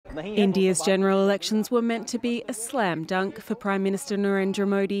India's general elections were meant to be a slam dunk for Prime Minister Narendra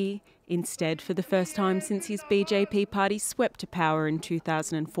Modi. Instead, for the first time since his BJP party swept to power in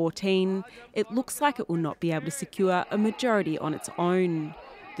 2014, it looks like it will not be able to secure a majority on its own.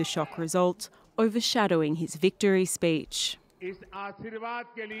 The shock result overshadowing his victory speech.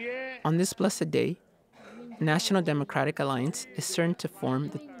 On this blessed day, National Democratic Alliance is certain to form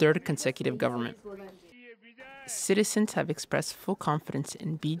the third consecutive government. Citizens have expressed full confidence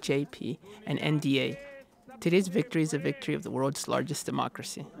in BJP and NDA. Today's victory is a victory of the world's largest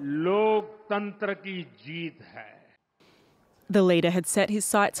democracy. The leader had set his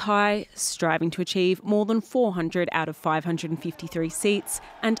sights high, striving to achieve more than 400 out of 553 seats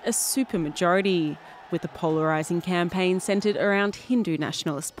and a supermajority, with a polarising campaign centred around Hindu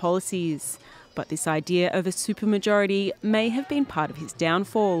nationalist policies. But this idea of a supermajority may have been part of his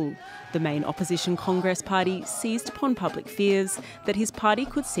downfall. The main opposition Congress party seized upon public fears that his party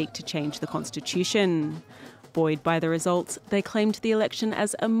could seek to change the constitution. Buoyed by the results, they claimed the election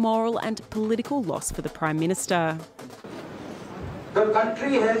as a moral and political loss for the Prime Minister. The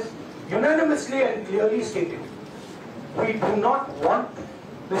country has unanimously and clearly stated, we do not want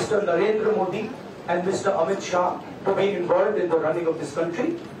Mr. Narendra Modi and Mr. Amit Shah to be involved in the running of this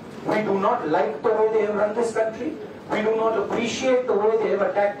country. We do not like the way they have run this country. We do not appreciate the way they have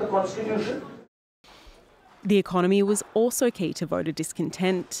attacked the Constitution. The economy was also key to voter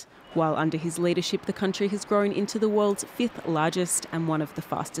discontent. While under his leadership, the country has grown into the world's fifth largest and one of the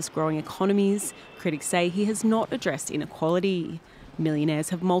fastest growing economies, critics say he has not addressed inequality. Millionaires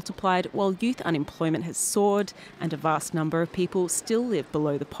have multiplied while youth unemployment has soared and a vast number of people still live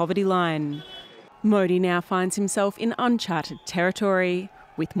below the poverty line. Modi now finds himself in uncharted territory.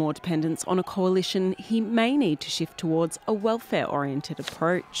 With more dependence on a coalition, he may need to shift towards a welfare-oriented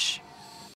approach.